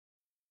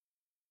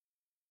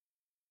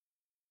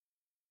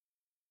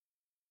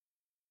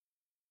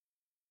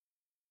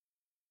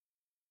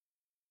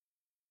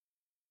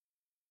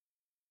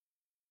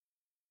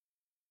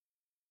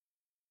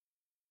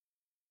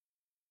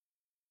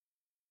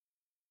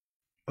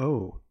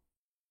Oh,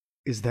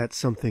 is that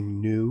something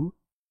new?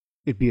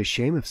 It'd be a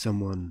shame if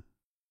someone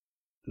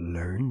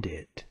learned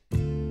it.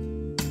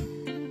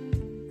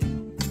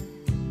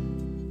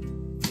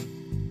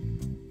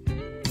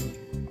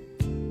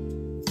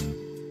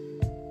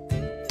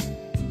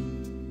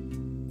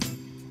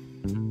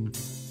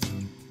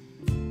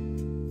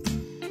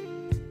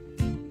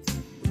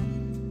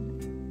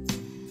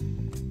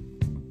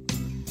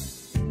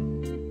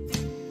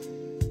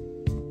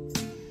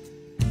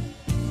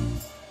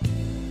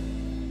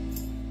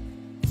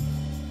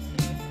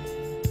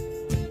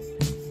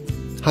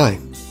 Hi,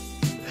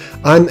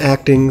 I'm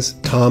acting's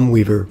Tom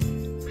Weaver.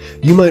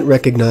 You might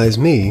recognize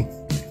me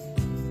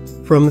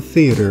from the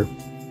theater.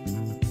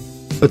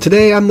 But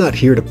today I'm not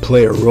here to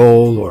play a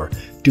role or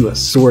do a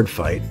sword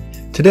fight.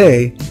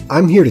 Today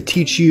I'm here to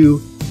teach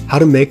you how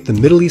to make the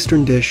Middle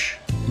Eastern dish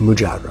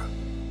Mujaddara.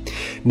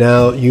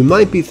 Now you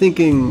might be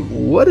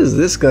thinking, what does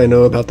this guy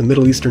know about the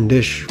Middle Eastern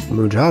dish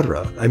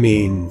Mujaddara? I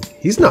mean,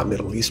 he's not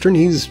Middle Eastern,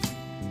 he's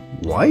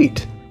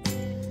white.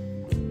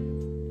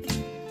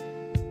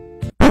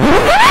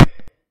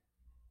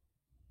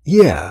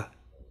 Yeah,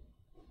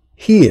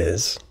 he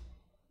is.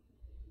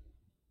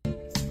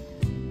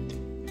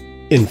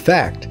 In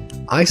fact,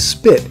 I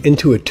spit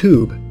into a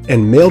tube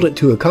and mailed it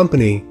to a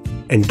company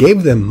and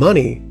gave them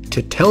money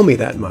to tell me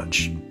that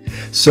much.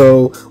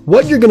 So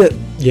what you're going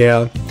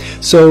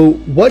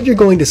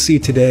to see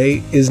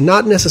today is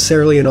not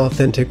necessarily an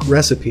authentic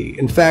recipe.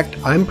 In fact,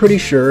 I'm pretty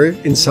sure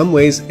in some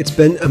ways it's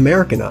been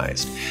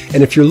Americanized.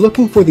 And if you're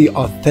looking for the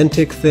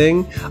authentic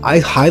thing, I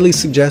highly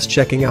suggest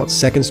checking out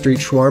 2nd Street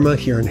Shawarma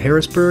here in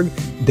Harrisburg.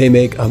 They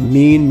make a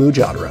mean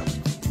Mujaddara.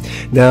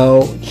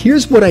 Now,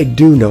 here's what I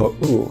do know.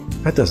 Ooh,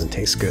 that doesn't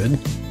taste good.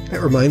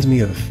 That reminds me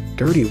of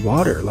dirty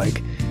water,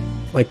 like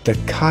the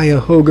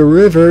Cuyahoga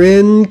River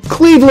in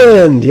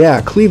Cleveland. Yeah,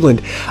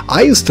 Cleveland.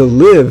 I used to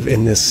live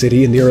in this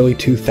city in the early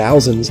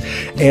 2000s,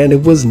 and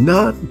it was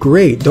not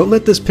great. Don't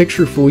let this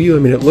picture fool you. I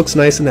mean, it looks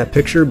nice in that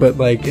picture, but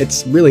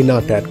it's really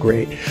not that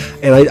great.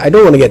 And I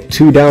don't want to get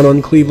too down on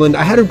Cleveland.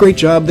 I had a great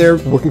job there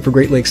working for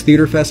Great Lakes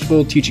Theater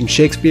Festival, teaching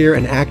Shakespeare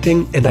and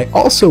acting, and I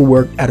also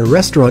worked at a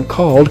restaurant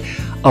called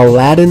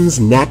Aladdin's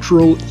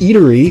Natural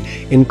Eatery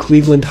in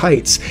Cleveland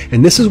Heights.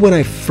 And this is when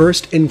I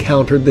first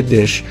encountered the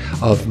dish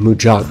of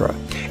Mujaddara.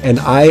 And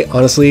I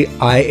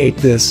ate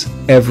this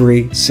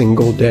every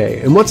single day.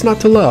 And what's not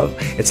to love?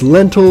 It's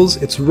lentils,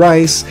 it's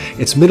rice,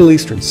 it's Middle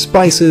Eastern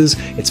spices,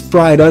 it's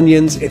fried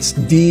onions, it's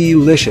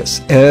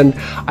delicious. And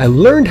I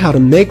learned how to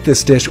make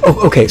this dish. Oh,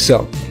 okay,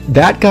 so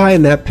that guy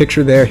in that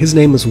picture there, his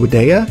name was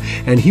Mujaddara,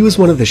 and he was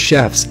one of the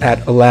chefs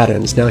at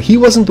Aladdin's. Now, he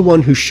wasn't the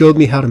one who showed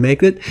me how to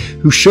make it.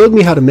 Who showed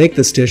me how to make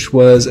this dish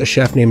was a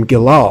chef named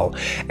Gilal.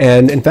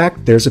 And in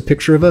fact, there's a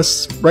picture of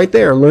us right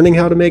there learning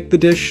how to make the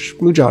dish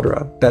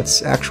Mujaddara.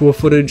 That's actual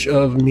footage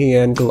of me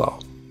and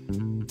Gilal.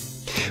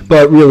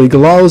 But really,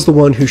 Gilal is the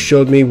one who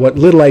showed me what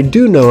little I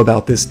do know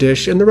about this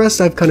dish, and the rest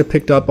I've kind of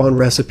picked up on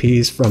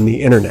recipes from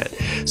the internet.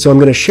 So I'm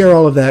going to share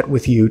all of that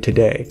with you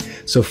today.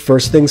 So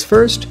first things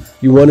first,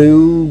 you want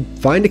to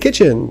find a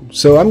kitchen.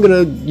 So I'm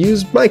going to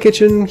use my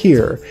kitchen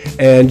here,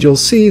 and you'll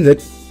see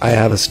that I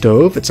have a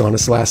stove. It's on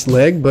its last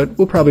leg, but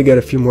we'll probably get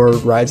a few more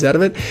rides out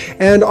of it.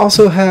 And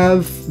also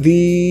have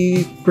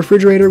the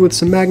refrigerator with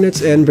some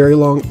magnets and very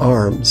long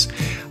arms.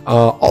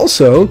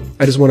 Also,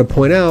 I just want to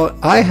point out,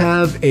 I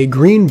have a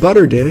green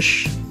butter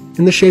dish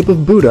in the shape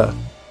of Buddha.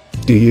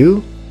 Do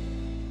you?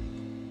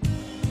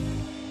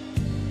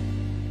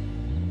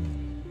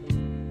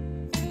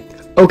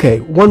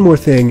 Okay, one more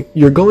thing.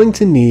 You're going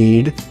to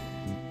need,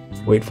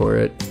 wait for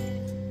it,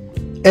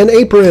 an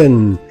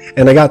apron.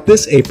 And I got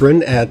this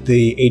apron at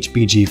the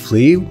HBG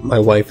Flea. My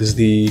wife is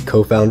the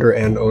co-founder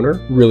and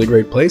owner. Really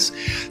great place.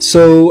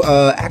 So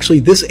actually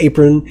this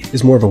apron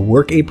is more of a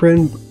work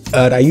apron.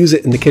 I use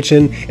it in the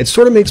kitchen. It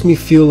sort of makes me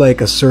feel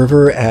like a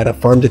server at a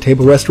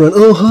farm-to-table restaurant.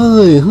 Oh,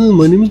 hi,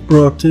 my name is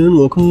Brockton.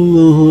 Welcome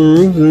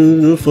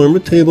to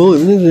farm-to-table.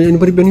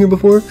 Anybody been here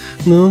before?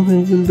 No?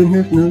 Been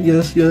here? No?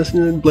 Yes,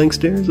 blank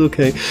stares?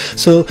 Okay.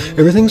 So,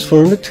 everything's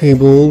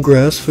farm-to-table,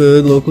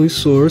 grass-fed, locally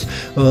sourced,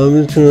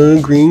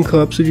 green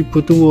cups that you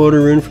put the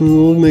water in from the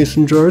old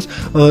mason jars.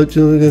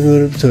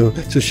 So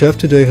chef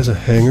today has a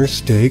hanger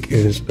steak.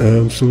 It is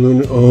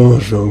absolutely,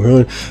 so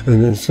good.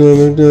 And then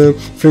some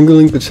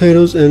fingerling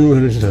potatoes and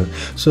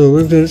so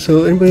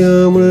anybody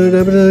want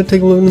to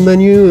take a look at the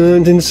menu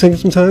and then take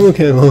some time?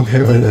 Okay,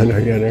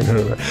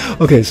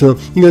 so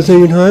you guys take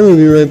your time. We'll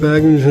be right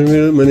back.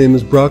 My name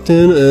is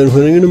Brockton, and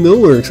we're going to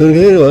Millworks.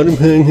 Okay,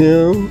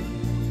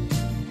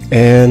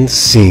 and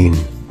scene.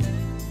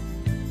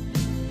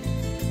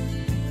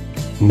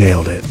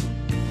 Nailed it.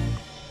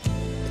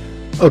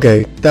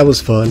 Okay, that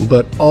was fun,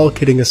 but all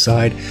kidding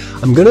aside,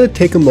 I'm going to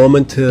take a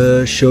moment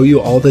to show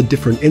you all the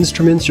different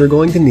instruments you're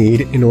going to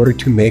need in order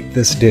to make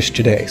this dish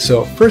today.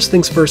 So first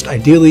things first,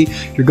 ideally,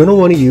 you're going to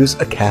want to use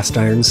a cast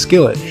iron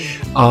skillet.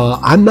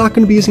 I'm not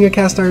going to be using a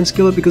cast iron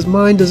skillet because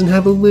mine doesn't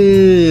have a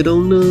lid.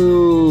 Oh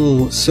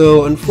no!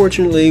 So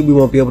unfortunately, we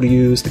won't be able to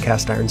use the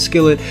cast iron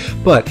skillet,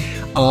 but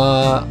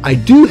I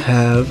do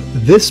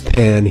have this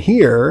pan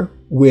here.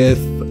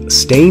 with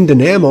stained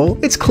enamel.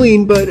 It's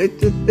clean, but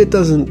it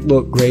doesn't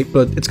look great,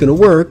 but it's going to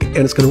work, and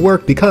it's going to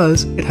work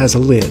because it has a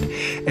lid,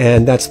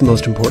 and that's the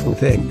most important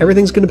thing.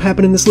 Everything's going to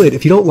happen in this lid.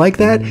 If you don't like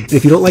that, and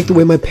if you don't like the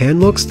way my pan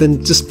looks,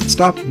 then just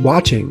stop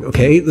watching,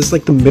 okay? This is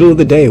like the middle of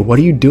the day. What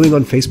are you doing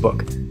on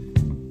Facebook?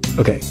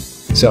 Okay,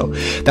 so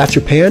that's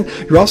your pan.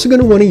 You're also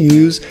going to want to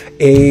use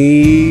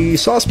a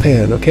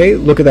saucepan, okay?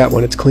 Look at that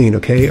one. It's clean,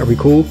 okay? Are we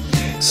cool?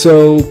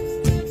 So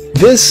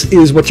this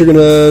is what you're going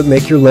to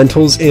make your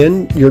lentils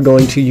in. You're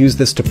going to use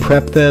this to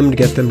prep them, to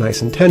get them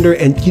nice and tender,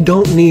 and you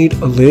don't need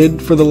a lid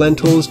for the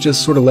lentils.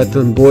 Just sort of let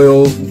them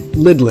boil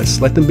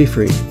lidless. Let them be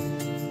free.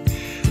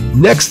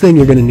 Next thing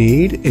you're going to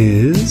need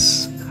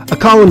is a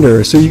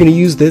colander. So you're going to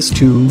use this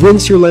to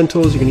rinse your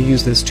lentils. You're going to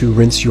use this to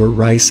rinse your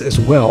rice as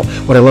well.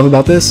 What I love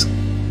about this,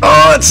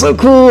 oh, it's so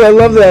cool. I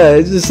love that.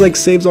 It just like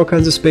saves all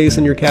kinds of space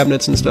in your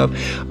cabinets and stuff.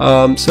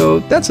 So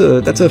that's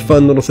a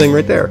fun little thing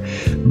right there.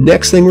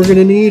 Next thing we're going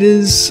to need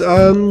is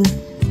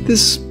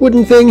this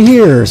wooden thing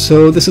here.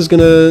 So this is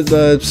going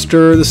to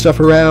stir the stuff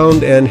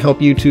around and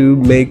help you to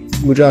make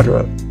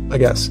Mujaddara, I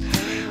guess.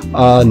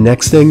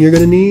 Next thing you're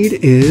going to need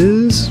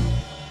is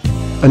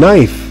a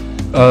knife.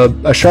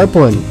 A sharp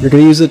one. You're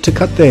going to use it to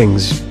cut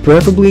things,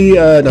 preferably,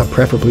 not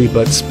preferably,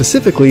 but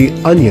specifically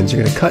onions.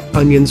 You're going to cut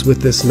onions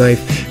with this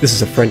knife. This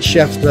is a French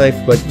chef's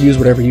knife, but use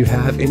whatever you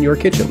have in your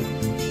kitchen.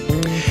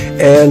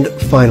 And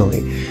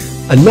finally,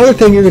 another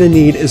thing you're going to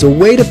need is a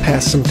way to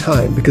pass some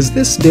time, because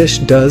this dish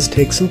does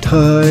take some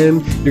time.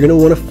 You're going to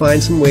want to find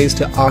some ways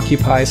to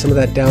occupy some of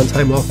that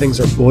downtime while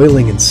things are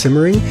boiling and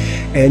simmering.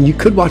 And you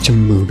could watch a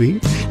movie,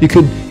 you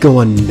could go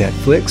on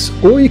Netflix,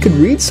 or you could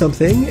read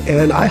something,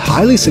 and I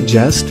highly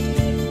suggest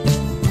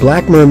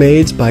Black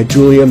Mermaids by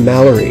Julia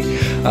Mallory.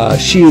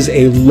 She is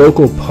a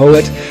local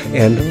poet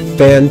and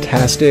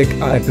fantastic.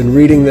 I've been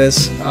reading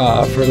this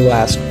for the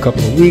last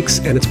couple of weeks,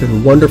 and it's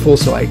been wonderful,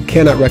 so I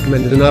cannot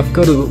recommend it enough.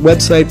 Go to the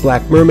website,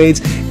 Black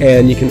Mermaids,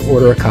 and you can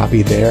order a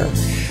copy there.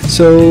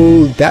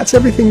 So that's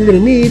everything you're going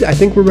to need. I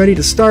think we're ready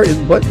to start.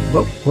 What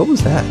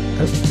was that?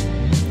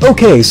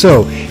 Okay,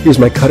 so here's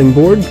my cutting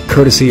board,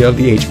 courtesy of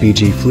the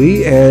HBG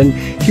Flea, and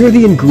here are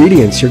the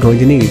ingredients you're going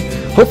to need.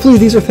 Hopefully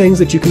these are things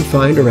that you can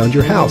find around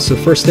your house. So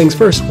first things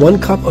first, 1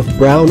 cup of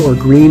brown or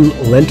green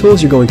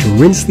lentils. You're going to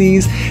rinse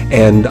these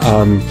and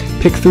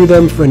pick through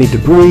them for any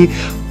debris.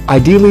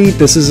 Ideally,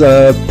 this is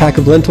a pack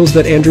of lentils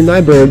that Andrew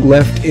Nyberg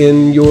left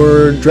in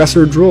your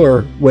dresser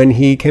drawer when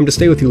he came to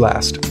stay with you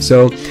last.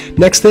 So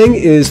next thing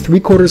is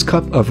 3/4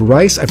 cup of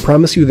rice. I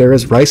promise you there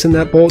is rice in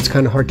that bowl. It's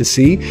kind of hard to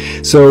see.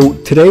 So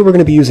today we're going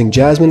to be using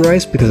jasmine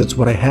rice because it's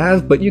what I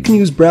have, but you can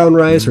use brown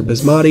rice or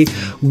basmati,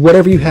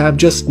 whatever you have,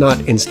 just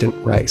not instant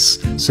rice.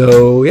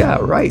 So yeah,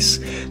 rice.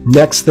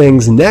 Next,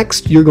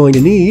 you're going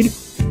to need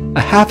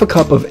a 1/2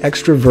 cup of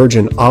extra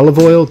virgin olive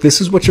oil. This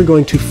is what you're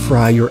going to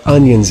fry your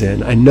onions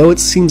in. I know it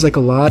seems like a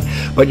lot,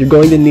 but you're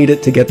going to need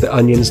it to get the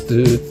onions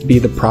to be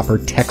the proper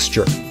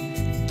texture.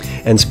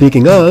 And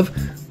speaking of,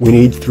 we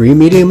need 3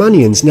 medium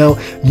onions. Now,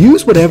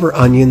 use whatever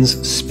onions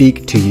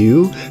speak to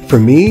you. For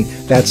me,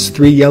 that's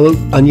 3 yellow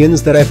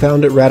onions that I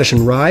found at Radish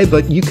and Rye,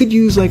 but you could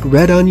use like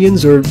red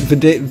onions or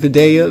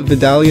Vidalia.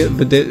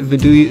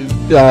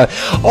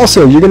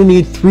 Also, you're going to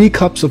need 3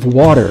 cups of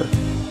water,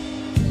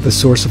 the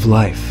source of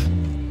life.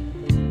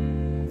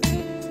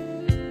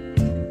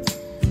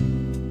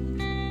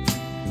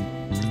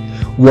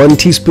 1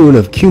 teaspoon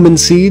of cumin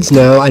seeds.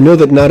 Now, I know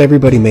that not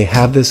everybody may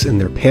have this in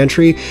their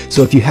pantry,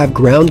 so if you have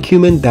ground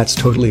cumin, that's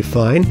totally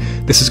fine.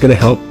 This is going to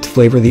help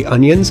flavor the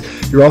onions.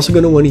 You're also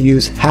going to want to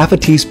use 1/2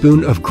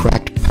 teaspoon of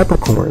cracked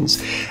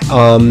peppercorns.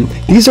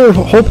 These are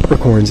whole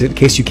peppercorns in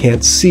case you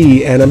can't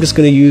see, and I'm just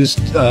going to use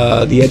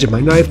the edge of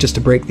my knife just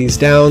to break these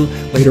down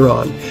later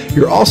on.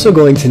 You're also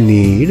going to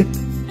need,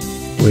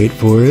 wait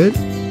for it,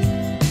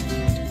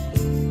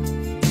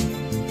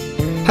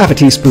 1/2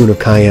 teaspoon of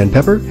cayenne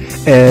pepper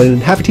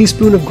and 1/2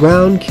 teaspoon of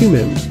ground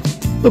cumin.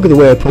 Look at the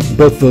way I put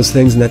both of those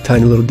things in that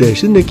tiny little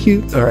dish. Isn't it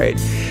cute? All right.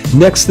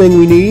 Next thing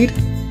we need,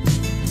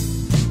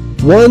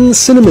 1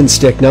 cinnamon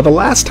stick. Now, the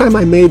last time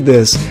I made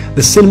this,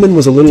 the cinnamon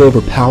was a little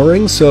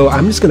overpowering, so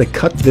I'm just going to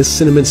cut this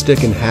cinnamon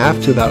stick in half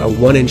to about a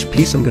 1-inch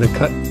piece. I'm going to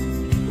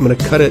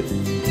cut it.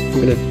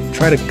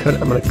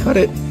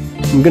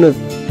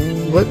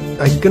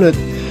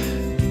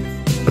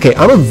 Okay,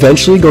 I'm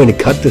eventually going to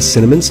cut this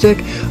cinnamon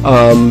stick,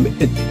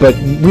 but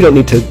we don't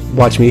need to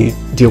watch me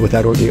deal with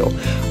that ordeal.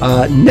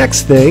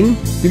 Next thing,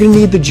 you're going to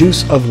need the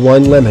juice of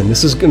 1 lemon.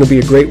 This is going to be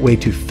a great way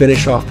to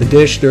finish off the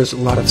dish. There's a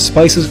lot of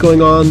spices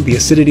going on. The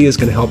acidity is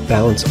going to help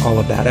balance all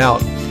of that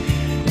out.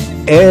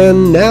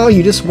 And now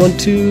you just want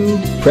to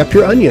prep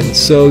your onions.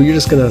 So you're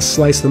just going to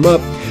slice them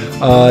up.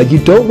 You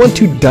don't want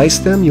to dice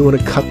them. You want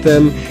to cut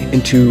them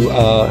into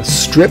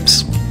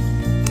strips.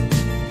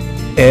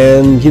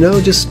 And,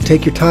 just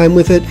take your time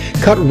with it.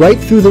 Cut right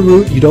through the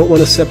root. You don't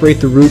want to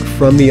separate the root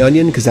from the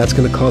onion because that's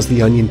going to cause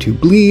the onion to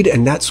bleed,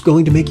 and that's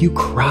going to make you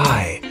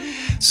cry.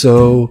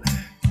 So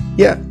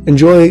yeah,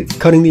 enjoy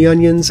cutting the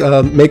onions.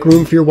 Make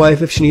room for your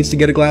wife if she needs to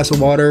get a glass of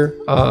water.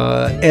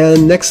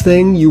 And next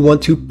thing, you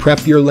want to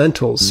prep your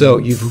lentils. So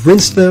you've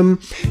rinsed them,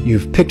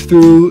 you've picked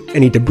through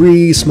any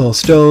debris, small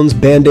stones,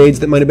 band-aids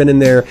that might have been in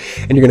there,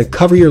 and you're going to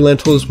cover your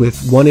lentils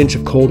with 1 inch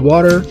of cold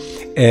water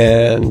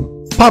and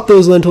pop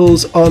those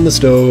lentils on the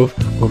stove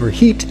over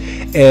heat,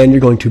 and you're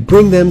going to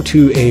bring them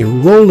to a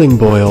rolling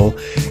boil,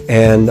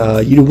 and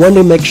you want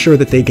to make sure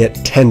that they get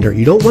tender.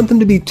 You don't want them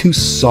to be too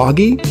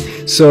soggy,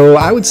 so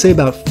I would say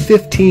about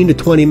 15 to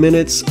 20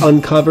 minutes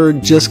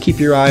uncovered. Just keep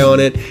your eye on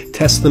it,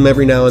 test them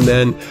every now and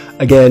then.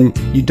 Again,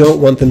 you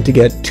don't want them to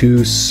get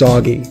too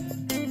soggy.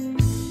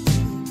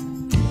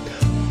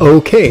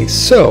 Okay,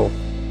 so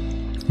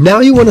now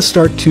you want to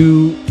start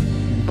to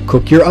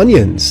cook your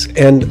onions.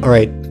 And all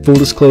right, full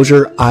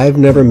disclosure, I've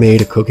never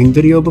made a cooking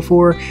video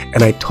before,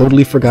 and I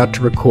totally forgot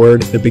to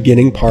record the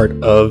beginning part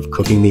of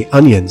cooking the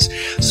onions.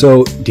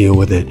 So deal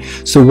with it.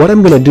 So what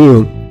I'm going to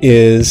do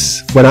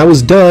is, when I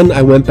was done,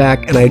 I went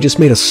back and I just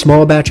made a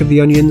small batch of the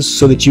onions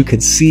so that you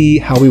could see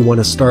how we want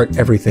to start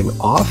everything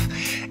off.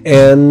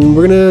 And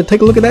we're going to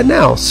take a look at that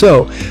now.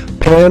 So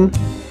pan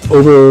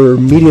over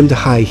medium to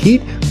high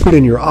heat, put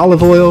in your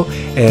olive oil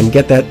and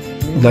get that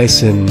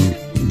nice and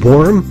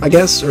warm, I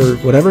guess, or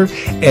whatever,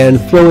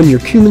 and throw in your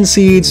cumin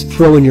seeds,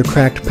 throw in your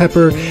cracked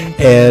pepper,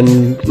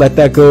 and let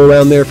that go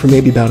around there for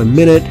maybe about a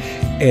minute,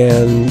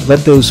 and let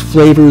those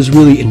flavors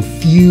really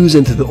infuse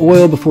into the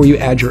oil before you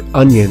add your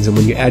onions. And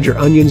when you add your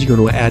onions, you're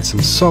going to add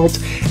some salt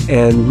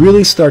and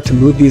really start to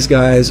move these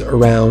guys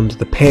around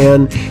the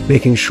pan,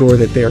 making sure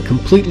that they are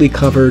completely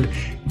covered,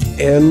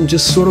 and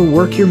just sort of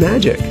work your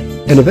magic.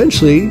 And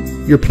eventually,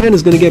 your pan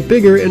is going to get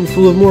bigger and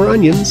full of more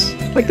onions,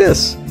 like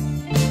this.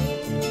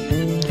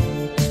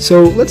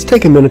 So let's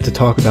take a minute to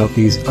talk about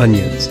these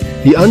onions.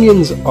 The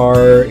onions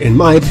are, in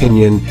my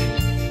opinion,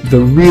 the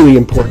really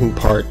important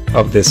part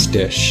of this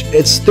dish.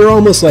 They're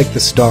almost like the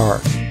star,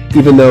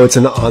 even though it's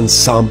an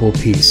ensemble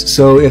piece.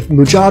 So if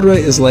Mujaddara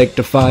is like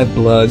the Five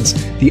Bloods,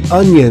 the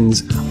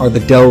onions are the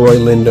Delroy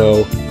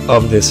Lindo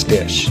of this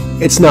dish.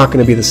 It's not going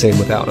to be the same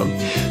without them.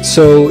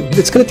 So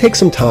it's going to take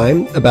some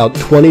time, about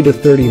 20 to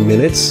 30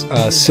 minutes,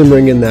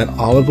 simmering in that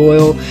olive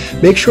oil.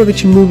 Make sure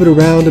that you move it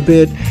around a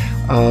bit.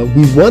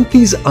 We want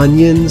these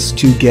onions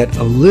to get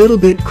a little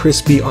bit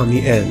crispy on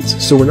the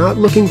ends. So we're not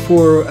looking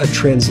for a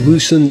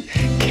translucent,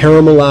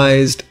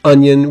 caramelized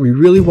onion. We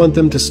really want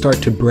them to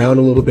start to brown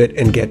a little bit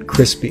and get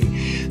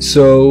crispy.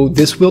 So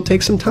this will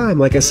take some time.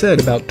 Like I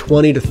said, about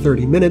 20 to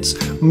 30 minutes.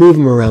 Move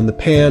them around the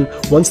pan.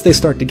 Once they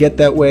start to get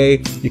that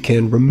way, you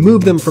can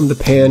remove them from the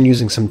pan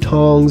using some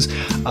tongs,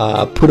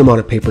 put them on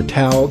a paper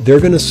towel.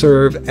 They're going to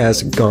serve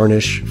as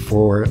garnish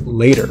for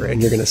later. And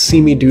you're going to see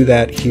me do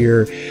that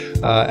here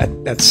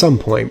at some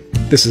point.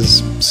 This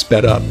is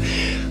sped up.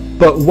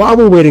 But while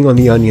we're waiting on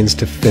the onions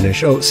to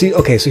finish,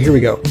 okay, so here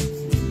we go.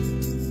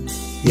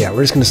 Yeah,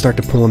 we're just going to start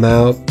to pull them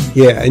out.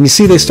 Yeah, and you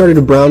see they started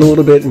to brown a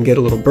little bit and get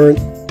a little burnt.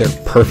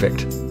 They're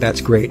perfect. That's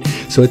great.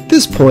 So at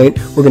this point,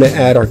 we're going to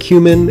add our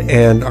cumin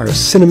and our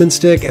cinnamon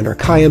stick and our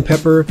cayenne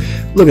pepper.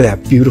 Look at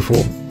that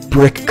beautiful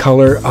brick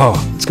color. Oh,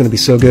 it's going to be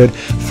so good.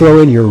 Throw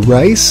in your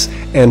rice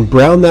and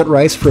brown that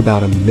rice for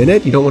about a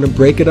minute. You don't want to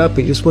break it up,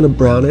 but you just want to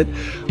brown it.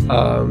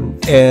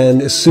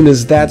 And as soon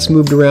as that's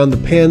moved around the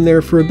pan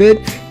there for a bit,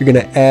 you're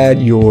going to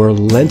add your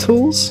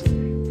lentils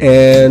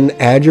and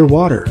add your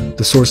water,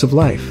 the source of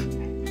life.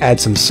 Add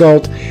some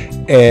salt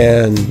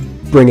and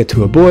bring it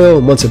to a boil.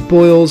 And once it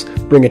boils,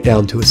 bring it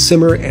down to a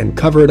simmer and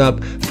cover it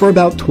up for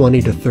about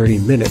 20 to 30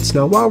 minutes.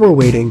 Now, while we're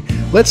waiting,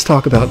 let's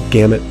talk about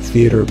Gamut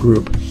Theater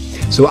Group.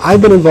 So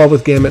I've been involved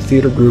with Gamut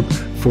Theater Group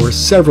for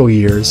several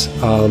years.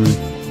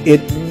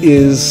 It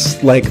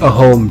is like a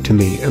home to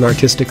me, an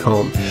artistic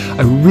home.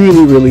 I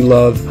really, really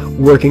love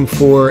working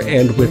for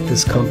and with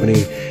this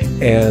company,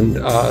 and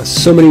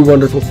so many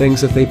wonderful things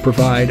that they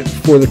provide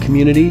for the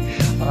community,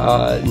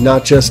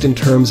 not just in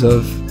terms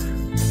of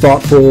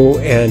thoughtful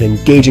and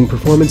engaging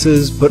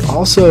performances, but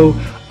also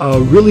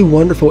really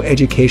wonderful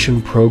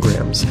education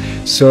programs.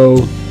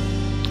 So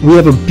we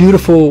have a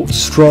beautiful,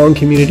 strong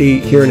community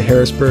here in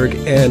Harrisburg,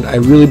 and I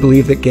really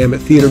believe that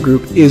Gamut Theater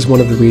Group is one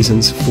of the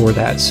reasons for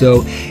that.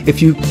 So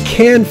if you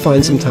can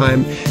find some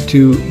time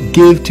to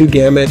give to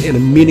Gamut in a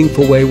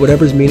meaningful way,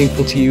 whatever's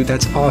meaningful to you,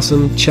 that's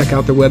awesome. Check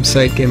out their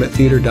website,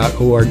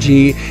 gamuttheater.org,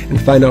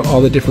 and find out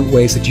all the different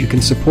ways that you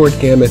can support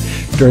Gamut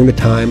during the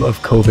time of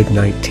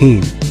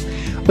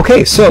COVID-19.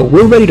 Okay, so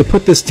we're ready to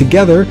put this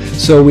together.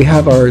 So we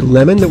have our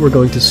lemon that we're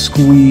going to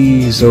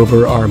squeeze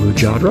over our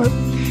Mujaddara.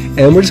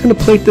 And we're just going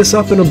to plate this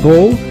up in a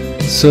bowl.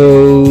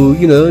 So,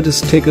 you know,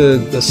 just take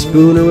a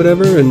spoon or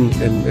whatever and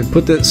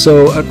put that.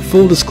 So, at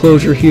full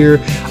disclosure here,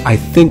 I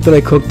think that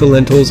I cooked the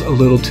lentils a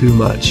little too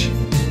much.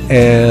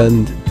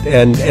 And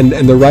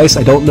the rice,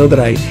 I don't know that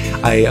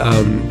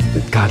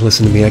God,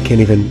 listen to me,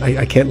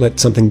 I can't let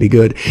something be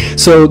good.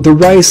 So the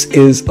rice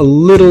is a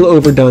little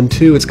overdone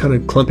too. It's kind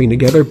of clumping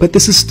together, but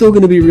this is still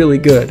going to be really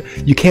good.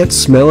 You can't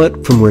smell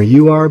it from where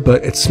you are,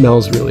 but it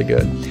smells really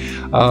good.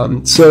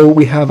 So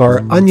we have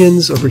our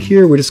onions over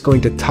here. We're just going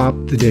to top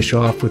the dish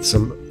off with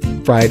some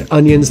fried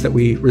onions that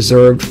we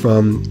reserved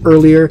from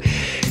earlier.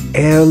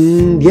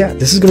 And yeah,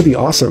 this is going to be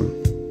awesome.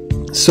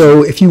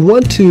 So if you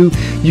want to,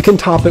 you can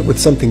top it with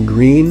something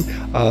green,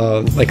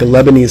 like a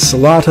Lebanese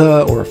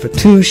salata or a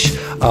fattoush,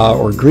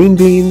 or green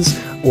beans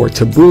or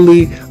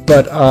tabbouleh,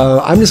 but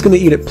I'm just going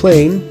to eat it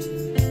plain.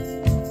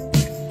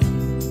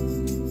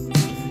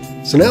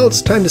 So now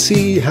it's time to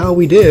see how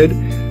we did.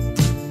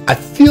 I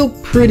feel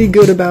pretty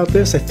good about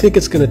this. I think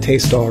it's going to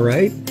taste all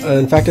right.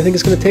 In fact, I think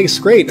it's going to taste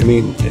great. I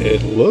mean,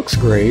 it looks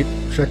great.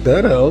 Check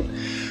that out.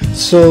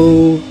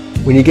 So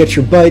when you get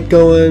your bite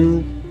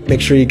going,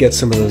 make sure you get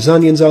some of those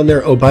onions on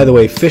there. Oh, by the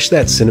way, fish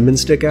that cinnamon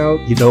stick out.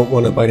 You don't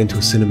want to bite into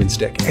a cinnamon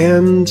stick.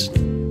 And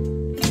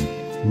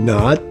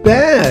not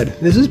bad.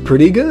 This is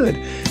pretty good.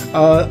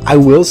 I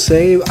will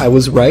say I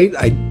was right.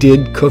 I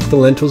did cook the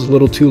lentils a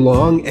little too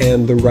long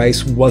and the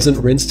rice wasn't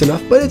rinsed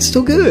enough, but it's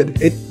still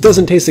good. It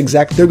doesn't taste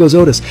there goes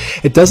Otis.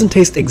 It doesn't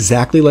taste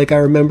exactly like I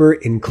remember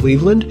in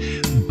Cleveland,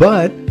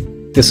 but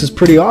this is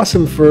pretty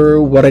awesome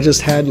for what I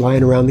just had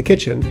lying around the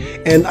kitchen.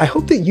 And I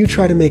hope that you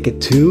try to make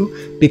it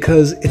too,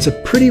 because it's a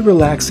pretty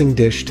relaxing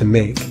dish to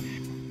make.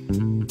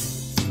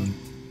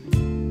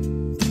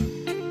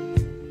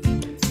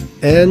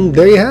 And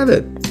there you have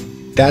it.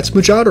 That's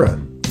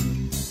Mujaddara.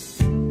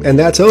 And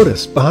that's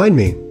Otis behind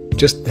me,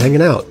 just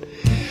hanging out.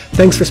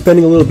 Thanks for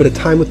spending a little bit of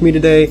time with me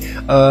today.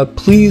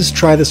 Please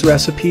try this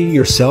recipe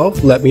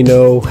yourself. Let me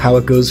know how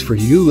it goes for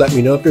you. Let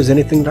me know if there's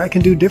anything that I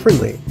can do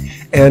differently.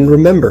 And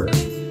remember,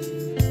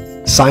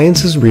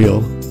 science is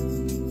real,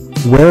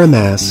 wear a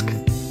mask,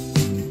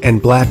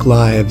 and Black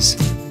lives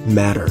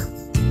matter.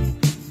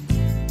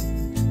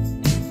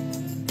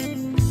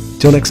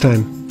 Till next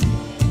time.